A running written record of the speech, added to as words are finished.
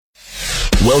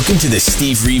Welcome to the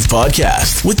Steve Reeve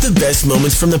Podcast with the best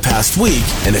moments from the past week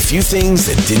and a few things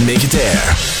that didn't make it to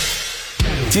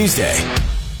air. Tuesday.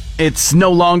 It's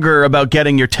no longer about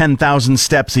getting your 10,000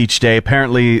 steps each day.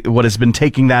 Apparently, what has been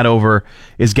taking that over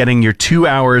is getting your 2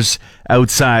 hours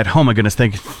outside. Oh my goodness,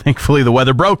 thankfully the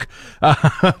weather broke,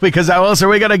 because how else are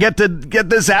we going to get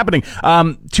this happening?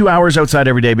 2 hours outside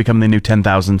every day become the new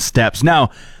 10,000 steps. Now,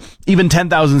 even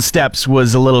 10,000 steps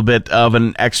was a little bit of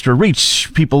an extra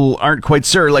reach. People aren't quite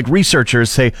sure. Like, researchers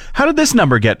say, how did this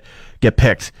number get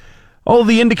picked? All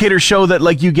the indicators show that,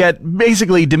 like, you get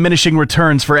basically diminishing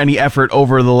returns for any effort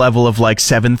over the level of, like,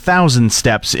 7,000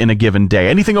 steps in a given day.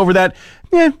 Anything over that,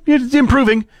 it's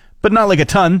improving, but not like a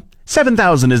ton.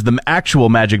 7,000 is the actual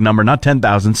magic number, not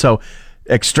 10,000. So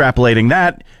extrapolating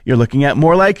that, you're looking at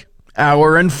more like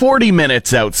hour and 40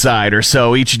 minutes outside or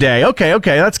so each day. Okay,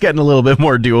 that's getting a little bit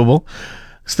more doable.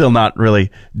 Still not really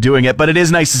doing it, but it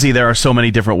is nice to see there are so many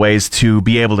different ways to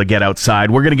be able to get outside.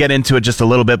 We're going to get into it just a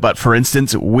little bit, but for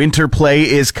instance, winter play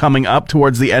is coming up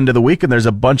towards the end of the week, and there's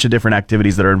a bunch of different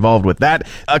activities that are involved with that,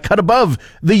 a cut above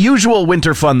the usual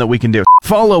winter fun that we can do.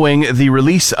 Following the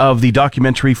release of the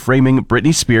documentary framing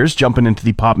Britney Spears, jumping into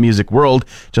the pop music world,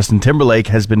 Justin Timberlake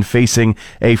has been facing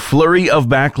a flurry of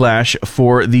backlash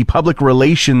for the public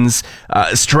relations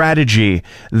strategy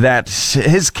that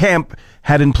his camp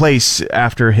had in place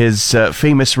after his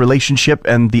famous relationship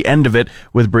and the end of it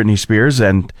with Britney Spears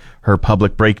and her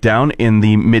public breakdown in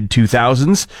the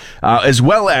mid-2000s, as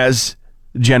well as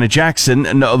Janet Jackson.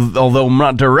 And although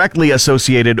not directly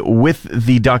associated with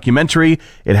the documentary,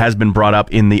 it has been brought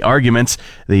up in the arguments,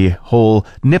 the whole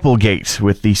Nipplegate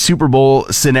with the Super Bowl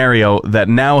scenario that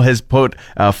now has put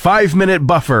a 5-minute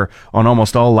buffer on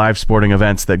almost all live sporting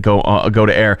events that go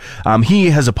to air.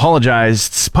 He has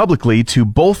apologized publicly to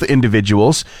both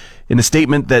individuals in a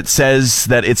statement that says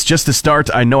that it's just a start.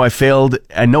 I know I failed.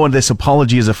 I know this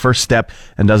apology is a first step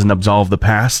and doesn't absolve the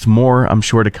past. More, I'm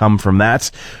sure, to come from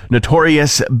that.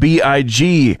 Notorious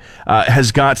B.I.G.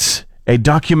 Has got a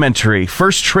documentary.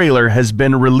 First trailer has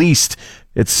been released.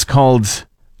 It's called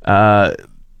Biggie,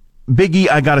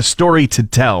 I Got a Story to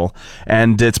Tell,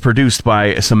 and it's produced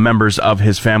by some members of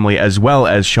his family as well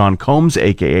as Sean Combs,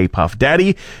 a.k.a. Puff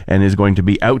Daddy, and is going to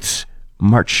be out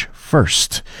March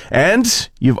 1st. And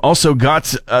you've also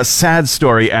got a sad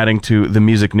story adding to the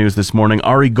music news this morning.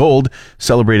 Ari Gold,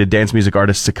 celebrated dance music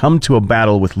artist, succumbed to a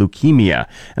battle with leukemia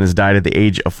and has died at the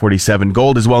age of 47.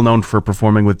 Gold is well known for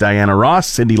performing with Diana Ross,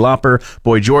 Cyndi Lauper,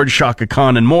 Boy George, Chaka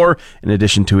Khan, and more, in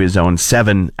addition to his own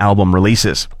 7 album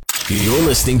releases. You're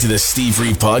listening to the Steve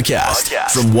Reeve Podcast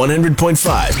from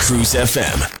 100.5 Cruise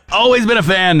FM. Always been a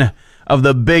fan of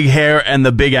the big hair and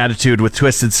the big attitude with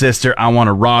Twisted Sister, I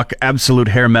Wanna Rock, absolute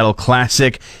hair metal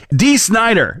classic. Dee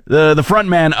Snider, the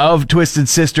frontman of Twisted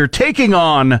Sister, taking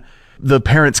on the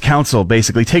Parents' Council,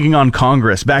 basically taking on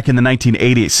Congress back in the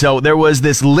 1980s. So there was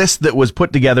this list that was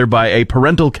put together by a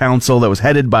parental council that was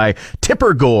headed by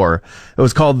Tipper Gore. It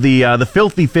was called the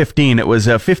Filthy 15. It was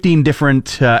 15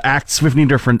 different acts, 15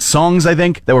 different songs, I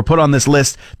think, that were put on this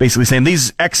list, basically saying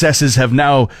these excesses have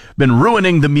now been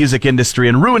ruining the music industry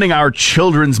and ruining our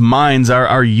children's minds,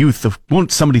 our youth.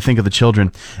 Won't somebody think of the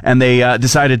children? And they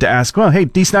decided to ask, well, hey,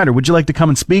 Dee Snider, would you like to come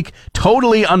and speak?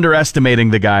 Totally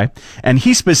underestimating the guy. And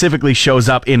he specifically shows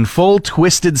up in full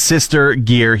Twisted Sister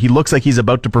gear. He looks like he's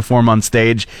about to perform on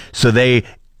stage, so they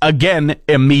again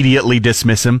immediately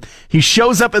dismiss him. He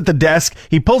shows up at the desk,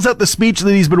 he pulls out the speech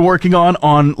that he's been working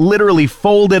on literally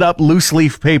folded up loose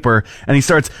leaf paper, and he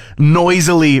starts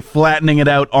noisily flattening it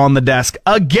out on the desk.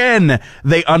 Again,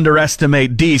 they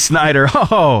underestimate Dee Snider.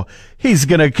 Oh, he's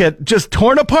gonna get just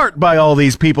torn apart by all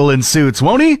these people in suits,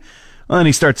 won't he? Well, then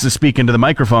he starts to speak into the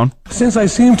microphone. Since I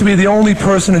seem to be the only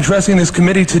person addressing this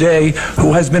committee today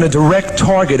who has been a direct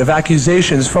target of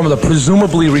accusations from the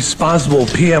presumably responsible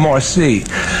PMRC,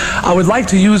 I would like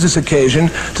to use this occasion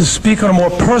to speak on a more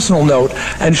personal note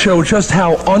and show just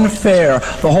how unfair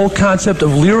the whole concept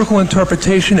of lyrical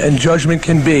interpretation and judgment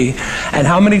can be, and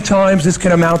how many times this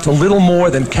can amount to little more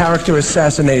than character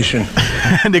assassination.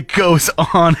 And it goes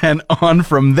on and on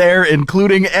from there,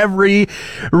 including every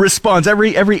response,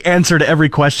 every answer to every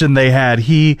question they had.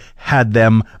 He had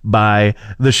them by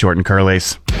the short and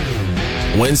curlies.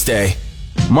 Wednesday.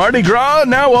 Mardi Gras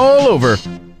now all over.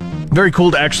 Very cool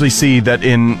to actually see that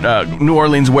in New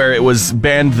Orleans, where it was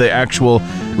banned, the actual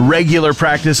regular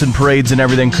practice and parades and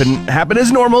everything couldn't happen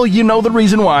as normal. You know the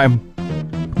reason why.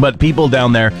 But people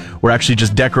down there were actually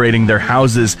just decorating their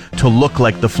houses to look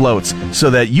like the floats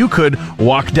so that you could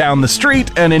walk down the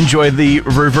street and enjoy the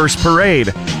reverse parade.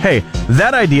 Hey,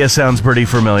 that idea sounds pretty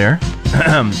familiar.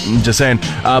 Just saying.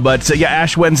 But yeah,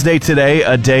 Ash Wednesday today,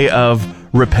 a day of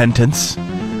repentance.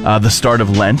 the start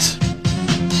of Lent.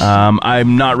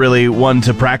 I'm not really one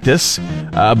to practice,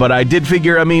 but I did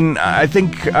figure, I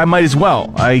think I might as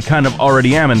well. I kind of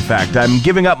already am, in fact. I'm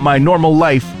giving up my normal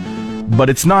life, but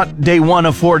it's not day 1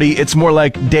 of 40, it's more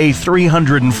like day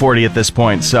 340 at this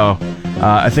point, so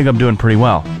I think I'm doing pretty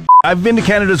well. I've been to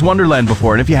Canada's Wonderland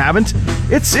before, and if you haven't,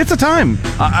 it's a time.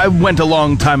 I went a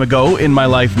long time ago in my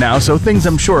life now, so things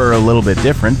I'm sure are a little bit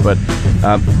different, but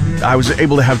I was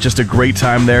able to have just a great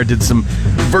time there, did some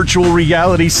virtual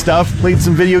reality stuff, played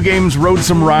some video games, rode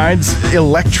some rides.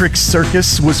 Electric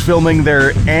Circus was filming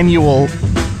their annual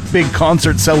big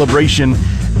concert celebration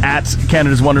at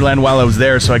Canada's Wonderland while I was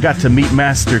there, so I got to meet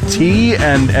Master T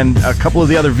and a couple of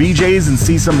the other VJs and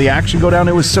see some of the action go down.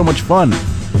 It was so much fun.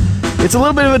 It's a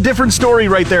little bit of a different story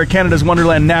right there at Canada's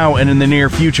Wonderland now and in the near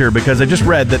future, because I just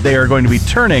read that they are going to be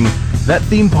turning that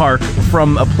theme park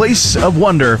from a place of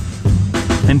wonder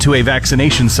into a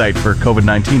vaccination site for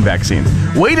COVID-19 vaccines.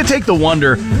 Way to take the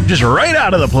wonder just right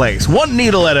out of the place, one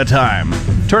needle at a time,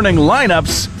 turning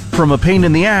lineups from a pain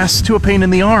in the ass to a pain in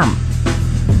the arm.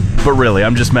 But really,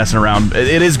 I'm just messing around.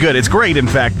 It is good. It's great, in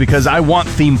fact, because I want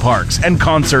theme parks and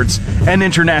concerts and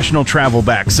international travel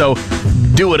back, so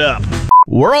do it up.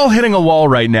 We're all hitting a wall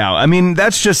right now.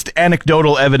 That's just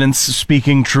anecdotal evidence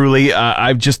speaking truly.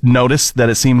 I've just noticed that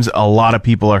it seems a lot of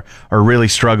people are really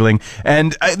struggling.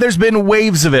 And there's been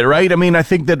waves of it, right? I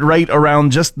think that right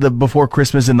around just before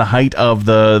Christmas, in the height of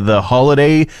the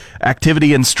holiday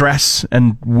activity and stress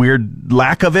and weird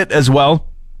lack of it as well,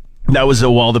 that was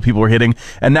a wall that people were hitting.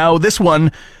 And now this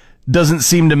one doesn't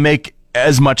seem to make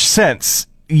as much sense.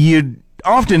 You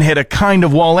often hit a kind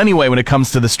of wall anyway when it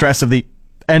comes to the stress of the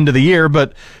end of the year,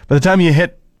 but by the time you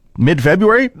hit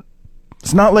mid-February,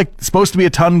 it's not like it's supposed to be a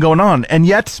ton going on, and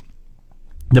yet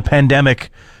the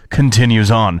pandemic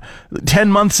continues on. 10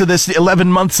 months of this,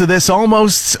 11 months of this,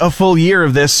 almost a full year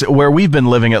of this, where we've been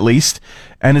living at least,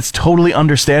 and it's totally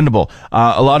understandable.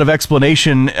 A lot of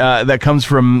explanation that comes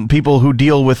from people who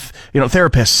deal with,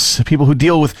 therapists, people who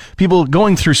deal with people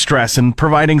going through stress and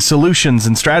providing solutions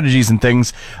and strategies and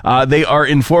things. They are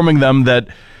informing them that,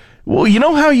 well, you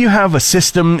know how you have a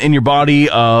system in your body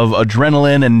of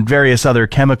adrenaline and various other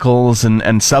chemicals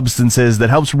and substances that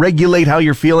helps regulate how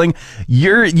you're feeling?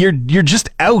 You're just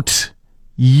out.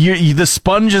 The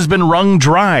sponge has been wrung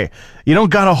dry. You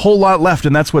don't got a whole lot left,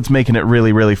 and that's what's making it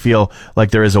really, really feel like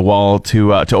there is a wall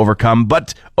to overcome.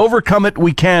 But overcome it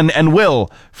we can and will,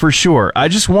 for sure. I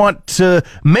just want to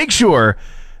make sure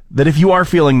that if you are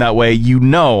feeling that way,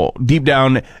 deep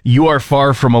down, you are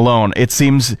far from alone. It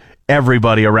seems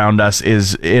everybody around us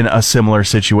is in a similar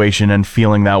situation and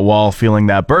feeling that wall, feeling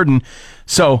that burden.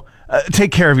 So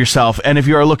take care of yourself. And if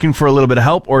you are looking for a little bit of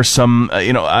help or some,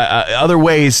 other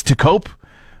ways to cope,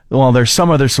 well, there's some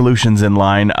other solutions in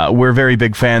line. We're very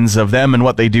big fans of them and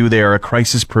what they do. They are a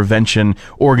crisis prevention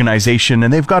organization,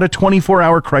 and they've got a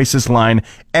 24-hour crisis line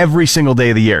every single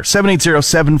day of the year.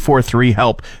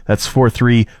 780-743-HELP. That's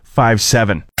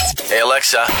 4357. Hey,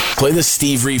 Alexa, play the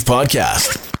Steve Reeve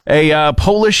podcast. A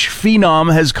Polish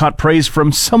phenom has caught praise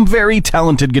from some very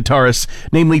talented guitarists,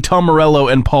 namely Tom Morello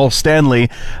and Paul Stanley.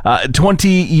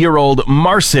 20-year-old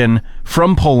Marcin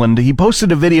from Poland, he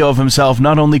posted a video of himself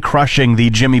not only crushing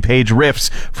the Jimmy Page riffs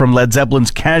from Led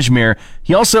Zeppelin's Kashmir,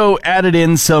 he also added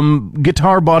in some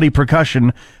guitar body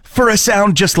percussion for a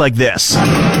sound just like this.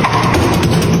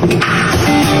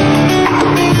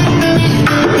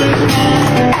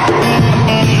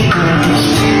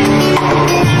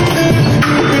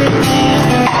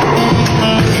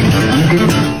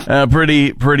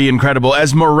 Pretty incredible.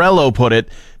 As Morello put it,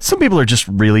 some people are just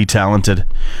really talented.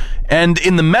 And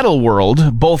in the metal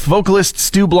world, both vocalist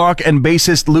Stu Block and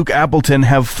bassist Luke Appleton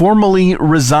have formally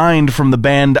resigned from the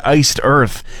band Iced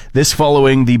Earth. This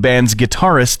following the band's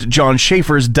guitarist John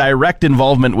Schaefer's direct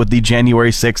involvement with the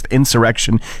January 6th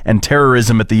insurrection and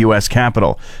terrorism at the U.S.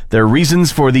 Capitol. Their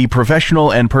reasons for the professional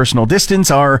and personal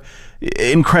distance are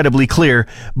incredibly clear,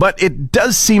 but it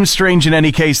does seem strange in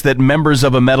any case that members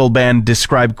of a metal band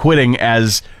describe quitting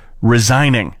as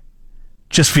resigning.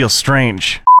 Just feels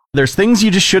strange. There's things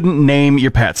you just shouldn't name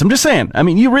your pets. I'm just saying.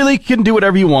 You really can do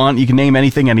whatever you want. You can name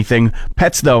anything.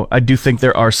 Pets, though, I do think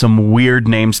there are some weird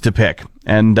names to pick.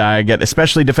 And I get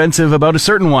especially defensive about a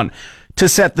certain one. To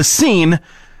set the scene,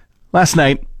 last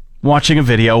night, watching a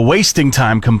video, wasting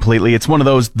time completely. It's one of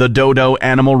those The Dodo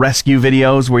animal rescue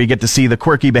videos where you get to see the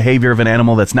quirky behavior of an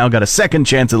animal that's now got a second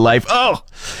chance at life. Oh!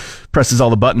 Presses all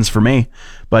the buttons for me.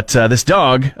 But this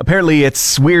dog, apparently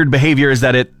its weird behavior is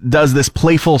that it does this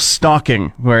playful stalking,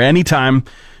 where anytime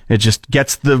it just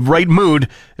gets the right mood,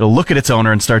 it'll look at its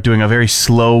owner and start doing a very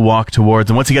slow walk towards.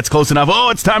 And once he gets close enough,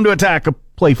 oh, it's time to attack. A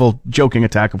playful, joking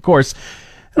attack, of course.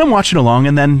 And I'm watching along,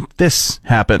 and then this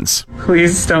happens.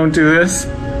 Please don't do this.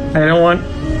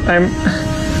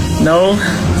 No,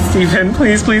 Stephen,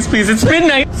 please, it's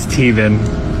midnight. Stephen,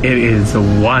 it is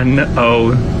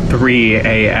 1:03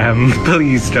 a.m.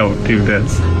 Please don't do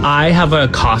this. I have a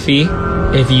coffee.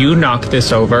 If you knock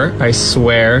this over, I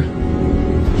swear,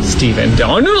 Stephen,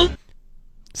 don't.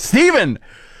 Stephen!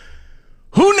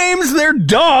 Who names their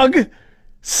dog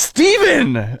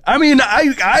Stephen? I mean,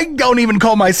 I don't even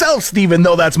call myself Stephen,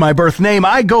 though that's my birth name.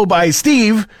 I go by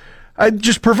Steve. I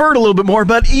just prefer it a little bit more,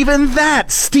 but even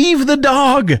that, Steve the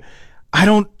dog, I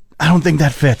don't think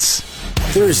that fits.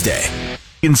 Thursday.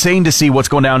 Insane to see what's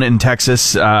going down in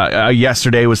Texas.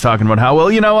 Yesterday was talking about how,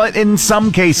 well, you know, in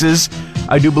some cases,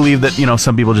 I do believe that, you know,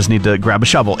 some people just need to grab a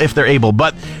shovel if they're able,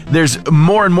 but there's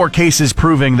more and more cases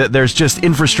proving that there's just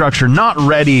infrastructure not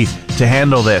ready to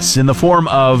handle this in the form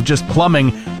of just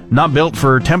plumbing not built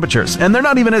for temperatures. And they're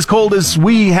not even as cold as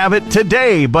we have it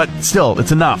today, but still,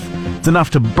 it's enough. It's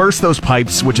enough to burst those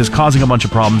pipes, which is causing a bunch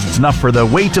of problems. It's enough for the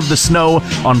weight of the snow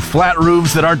on flat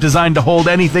roofs that aren't designed to hold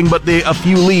anything but a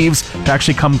few leaves to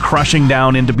actually come crushing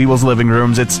down into people's living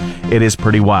rooms. It is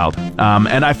pretty wild.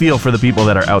 And I feel for the people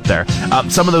that are out there.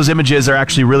 Some of those images are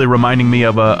actually really reminding me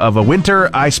of a winter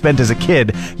I spent as a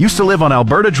kid. Used to live on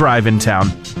Alberta Drive in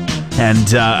town.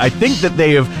 And I think that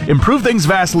they have improved things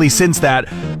vastly since that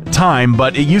time,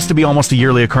 but it used to be almost a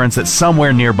yearly occurrence that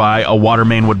somewhere nearby a water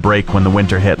main would break when the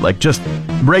winter hit. Like, just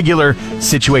regular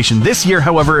situation. This year,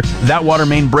 however, that water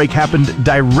main break happened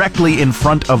directly in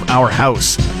front of our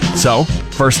house. So,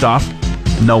 first off,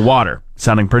 no water.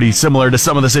 Sounding pretty similar to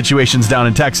some of the situations down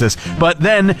in Texas. But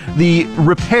then the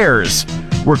repairs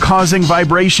were causing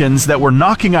vibrations that were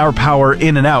knocking our power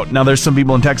in and out. Now, there's some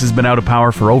people in Texas been out of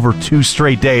power for over 2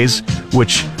 straight days,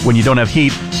 which, when you don't have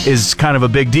heat, is kind of a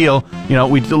big deal. You know,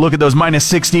 we look at those minus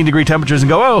 16 degree temperatures and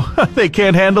go, oh, they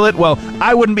can't handle it. Well,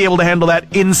 I wouldn't be able to handle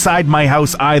that inside my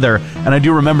house either. And I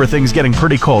do remember things getting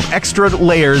pretty cold. Extra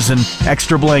layers and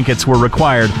extra blankets were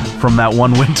required from that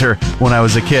one winter when I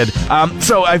was a kid.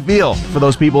 So I feel for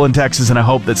those people in Texas, and I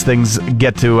hope that things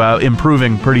get to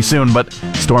improving pretty soon, but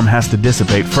storm has to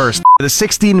dissipate first. The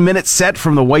 16-minute set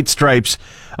from the White Stripes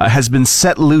has been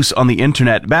set loose on the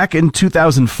internet. Back in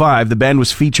 2005, the band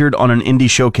was featured on an indie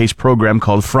showcase program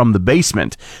called From the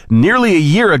Basement. Nearly a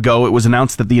year ago, it was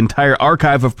announced that the entire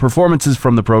archive of performances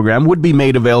from the program would be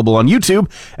made available on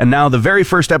YouTube, and now the very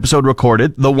first episode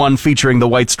recorded, the one featuring the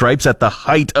White Stripes at the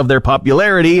height of their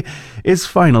popularity, is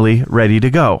finally ready to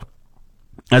go.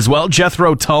 As well,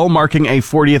 Jethro Tull marking a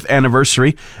 40th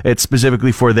anniversary. It's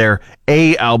specifically for their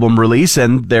A album release,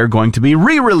 and they're going to be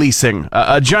re-releasing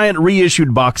a giant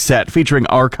reissued box set featuring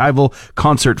archival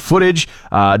concert footage,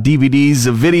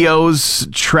 DVDs, videos,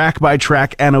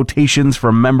 track-by-track annotations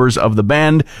from members of the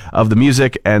band, of the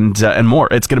music, and more.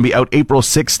 It's going to be out April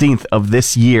 16th of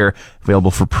this year,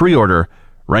 available for pre-order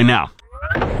right now.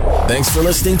 Thanks for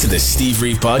listening to the Steve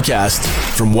Reeve Podcast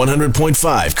from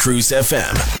 100.5 Cruise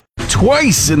FM.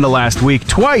 Twice in the last week,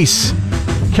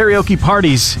 karaoke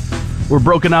parties were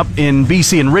broken up in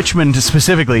BC and Richmond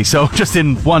specifically, so just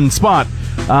in one spot.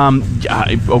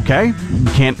 Okay,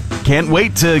 can't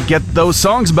wait to get those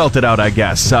songs belted out, I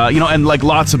guess. And like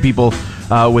lots of people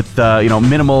with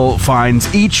minimal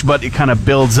fines each, but it kind of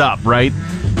builds up, right?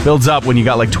 Builds up when you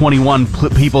got like 21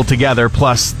 people together,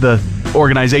 plus the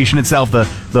organization itself,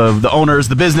 the owners,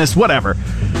 the business, whatever.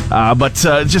 But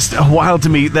just wild to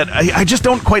me that I just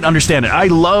don't quite understand it. I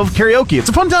love karaoke. It's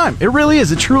a fun time. It really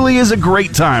is. It truly is a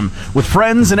great time with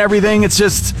friends and everything. It's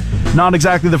just not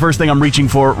exactly the first thing I'm reaching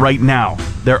for right now.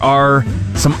 There are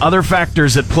some other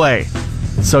factors at play.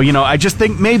 So, I just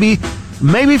think maybe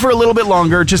for a little bit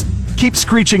longer, just keep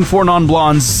screeching Four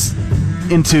Non-Blondes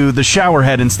into the shower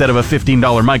head instead of a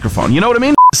 $15 microphone. You know what I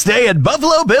mean? Stay at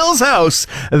Buffalo Bill's house,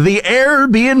 the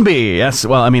Airbnb. Yes,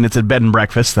 well, I mean, it's a bed and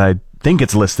breakfast. I think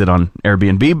it's listed on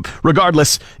Airbnb.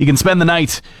 Regardless, you can spend the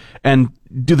night and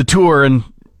do the tour and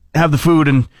have the food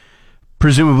and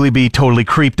presumably be totally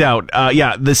creeped out.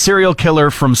 The serial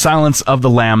killer from Silence of the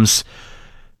Lambs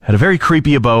had a very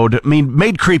creepy abode. I mean,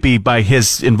 made creepy by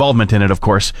his involvement in it, of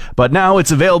course. But now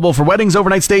it's available for weddings,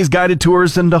 overnight stays, guided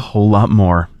tours, and a whole lot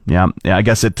more. Yeah, I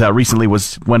guess it recently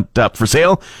went up for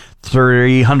sale.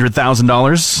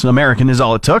 $300,000 American is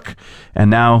all it took.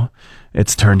 And now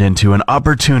it's turned into an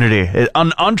opportunity,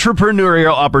 an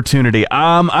entrepreneurial opportunity.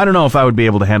 I don't know if I would be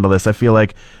able to handle this. I feel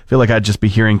like I'd just be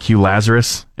hearing Q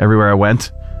Lazarus everywhere I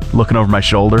went, looking over my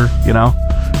shoulder,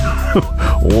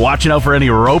 watching out for any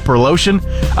rope or lotion.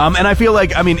 And I feel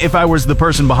like, if I was the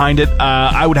person behind it,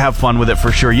 I would have fun with it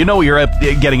for sure. You know what you're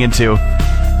getting into.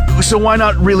 So why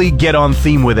not really get on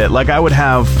theme with it? Like, I would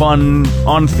have fun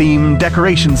on theme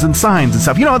decorations and signs and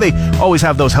stuff. You know how they always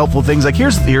have those helpful things like,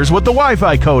 here's what the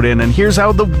Wi-Fi code in, and here's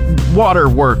how the water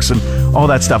works, and all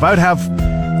that stuff. I would have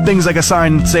things like a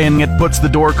sign saying it puts the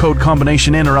door code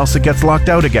combination in or else it gets locked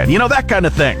out again. You know, that kind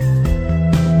of thing.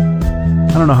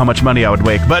 I don't know how much money I would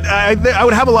make, but I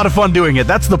would have a lot of fun doing it.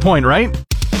 That's the point, right?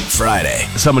 Friday.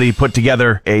 Somebody put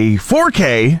together a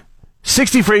 4K,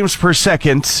 60 frames per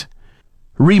second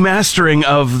remastering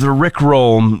of the Rick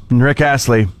roll. Rick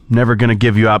Astley, Never Gonna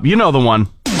Give You Up. You know the one.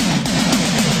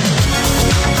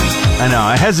 I know,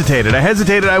 I hesitated.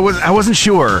 I wasn't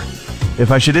sure if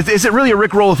I should. Is it really a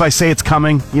Rick roll if I say it's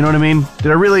coming? You know what I mean?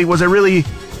 Was I really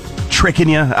tricking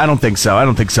you? I don't think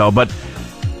so. But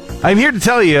I'm here to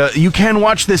tell you, you can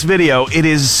watch this video. It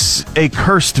is a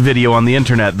cursed video on the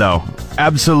internet, though.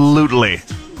 Absolutely.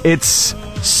 It's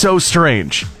so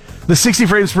strange. The 60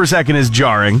 frames per second is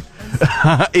jarring.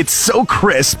 It's so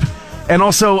crisp. And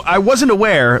also, I wasn't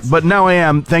aware, but now I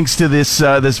am, thanks to this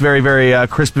very, very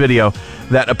crisp video,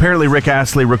 that apparently Rick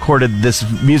Astley recorded this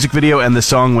music video and the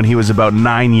song when he was about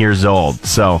 9 years old.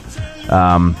 So,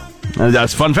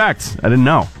 that's a fun fact. I didn't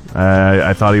know.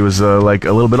 I thought he was like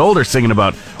a little bit older, singing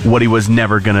about what he was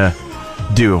never gonna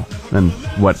do and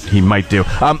what he might do.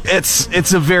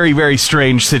 It's a very, very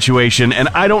strange situation, and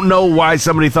I don't know why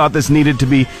somebody thought this needed to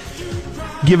be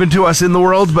given to us in the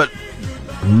world, but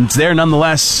it's there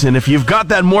nonetheless. And if you've got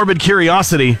that morbid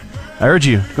curiosity, I urge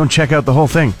you, go and check out the whole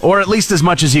thing, or at least as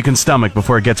much as you can stomach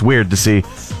before it gets weird to see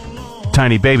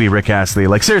tiny baby Rick Astley.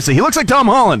 Like, seriously, he looks like Tom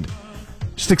Holland.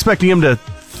 Just expecting him to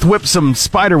whip some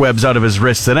spider webs out of his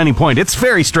wrists at any point. It's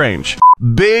very strange.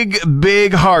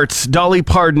 Big heart. Dolly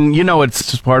Parton, you know,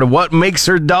 it's just part of what makes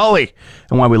her Dolly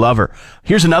and why we love her.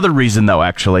 Here's another reason, though,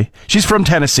 actually. She's from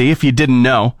Tennessee, if you didn't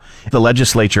know. The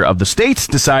legislature of the state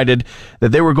decided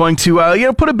that they were going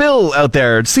to, put a bill out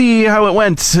there, see how it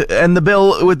went. And the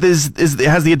bill with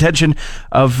has the intention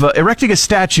of erecting a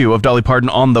statue of Dolly Parton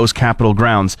on those Capitol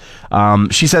grounds.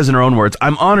 She says in her own words,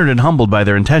 "I'm honored and humbled by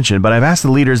their intention, but I've asked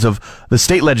the leaders of the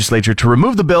state legislature to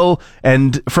remove the bill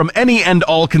and from any and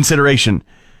all consideration."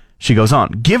 She goes on,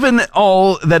 "Given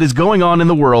all that is going on in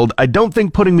the world, I don't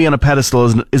think putting me on a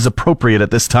pedestal is appropriate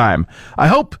at this time. I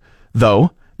hope,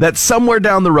 though, that somewhere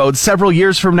down the road, several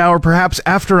years from now, or perhaps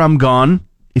after I'm gone,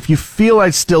 if you feel I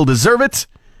still deserve it,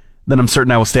 then I'm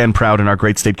certain I will stand proud in our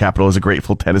great state capital as a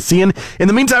grateful Tennessean. In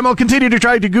the meantime, I'll continue to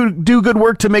try to do good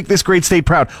work to make this great state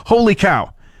proud." Holy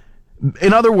cow.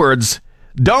 In other words,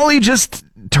 Dolly just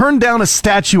turned down a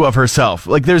statue of herself.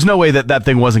 Like, there's no way that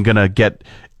thing wasn't going to get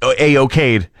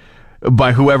A-okayed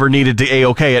by whoever needed to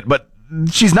A-okay it, but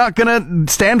she's not gonna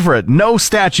stand for it. No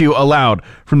statue allowed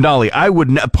from Dolly.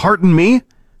 Pardon me,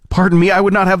 I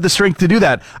would not have the strength to do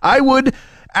that. I would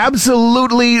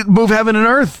absolutely move heaven and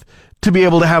earth to be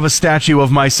able to have a statue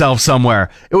of myself somewhere.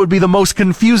 It would be the most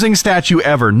confusing statue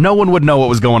ever. No one would know what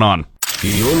was going on.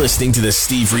 You're listening to the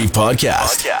Steve Reeve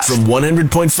Podcast from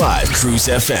 100.5 Cruise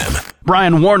FM.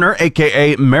 Brian Warner,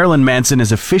 a.k.a. Marilyn Manson,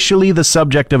 is officially the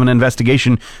subject of an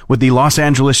investigation with the Los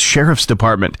Angeles Sheriff's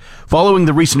Department. Following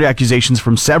the recent accusations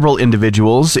from several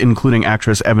individuals, including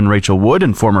actress Evan Rachel Wood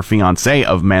and former fiancé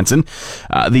of Manson,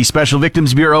 the Special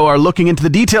Victims Bureau are looking into the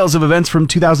details of events from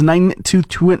 2009 to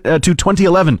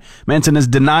 2011. Manson has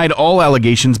denied all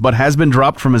allegations, but has been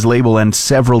dropped from his label, and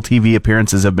several TV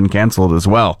appearances have been canceled as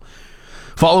well.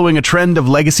 Following a trend of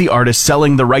legacy artists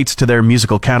selling the rights to their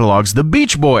musical catalogs, the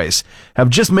Beach Boys have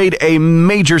just made a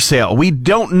major sale. We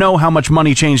don't know how much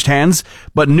money changed hands,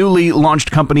 but newly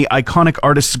launched company Iconic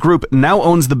Artists Group now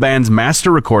owns the band's master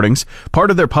recordings,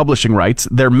 part of their publishing rights,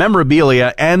 their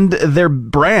memorabilia, and their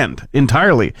brand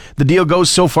entirely. The deal goes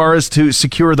so far as to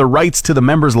secure the rights to the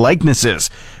members' likenesses,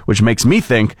 which makes me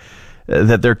think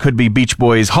that there could be Beach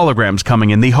Boys holograms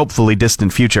coming in the hopefully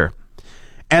distant future.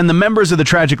 And the members of the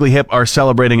Tragically Hip are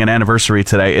celebrating an anniversary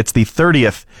today. It's the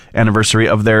 30th anniversary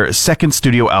of their second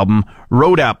studio album,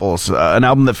 Road Apples, an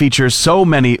album that features so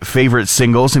many favorite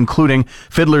singles, including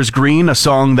Fiddler's Green, a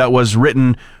song that was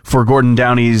written for Gordon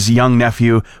Downey's young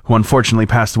nephew, who unfortunately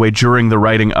passed away during the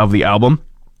writing of the album.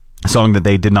 A song that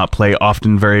they did not play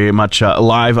often very much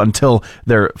live until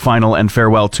their final and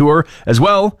farewell tour. As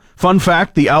well, fun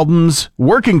fact, the album's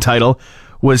working title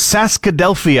was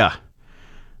Saskadelphia.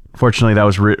 Fortunately, that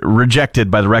was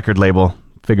rejected by the record label.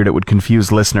 Figured it would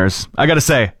confuse listeners. I gotta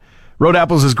say, Road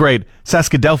Apples is great.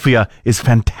 Saskadelphia is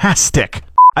fantastic.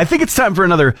 I think it's time for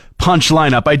another punch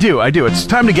lineup. I do. It's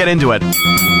time to get into it.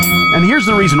 And here's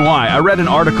the reason why. I read an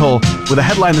article with a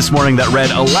headline this morning that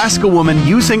read, "Alaska woman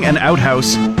using an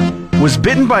outhouse was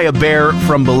bitten by a bear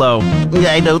from below."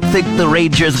 I don't think the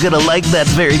ranger's gonna like that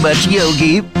very much,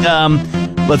 Yogi.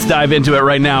 Let's dive into it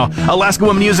right now. Alaska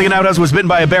woman using an outhouse was bitten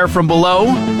by a bear from below.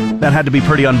 That had to be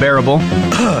pretty unbearable.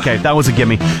 Okay, that was a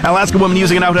gimme. Alaska woman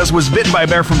using an outhouse was bitten by a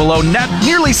bear from below.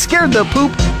 Nearly scared the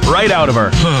poop right out of her.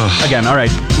 Again, all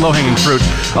right, low-hanging fruit.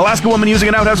 Alaska woman using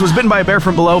an outhouse was bitten by a bear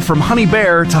from below, from honey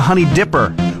bear to honey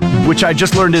dipper, which I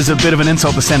just learned is a bit of an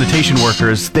insult to sanitation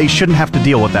workers. They shouldn't have to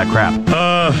deal with that crap.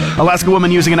 Alaska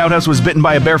woman using an outhouse was bitten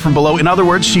by a bear from below. In other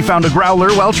words, she found a growler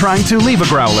while trying to leave a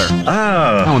growler.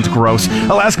 That one's gross.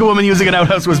 Alaska woman using an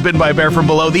outhouse was bitten by a bear from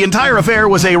below. The entire affair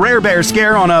was a rare bear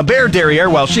scare on a bear derriere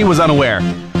while she was unaware.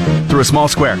 Through a small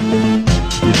square.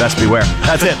 You'd best beware.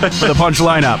 That's it for the punch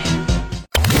lineup.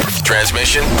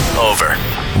 Transmission over.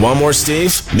 Want more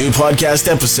Steve? New podcast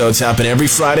episodes happen every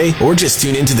Friday, or just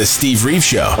tune into the Steve Reeve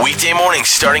Show. Weekday mornings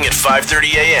starting at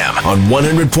 5:30 a.m. on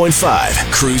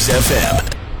 100.5 Cruise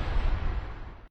FM.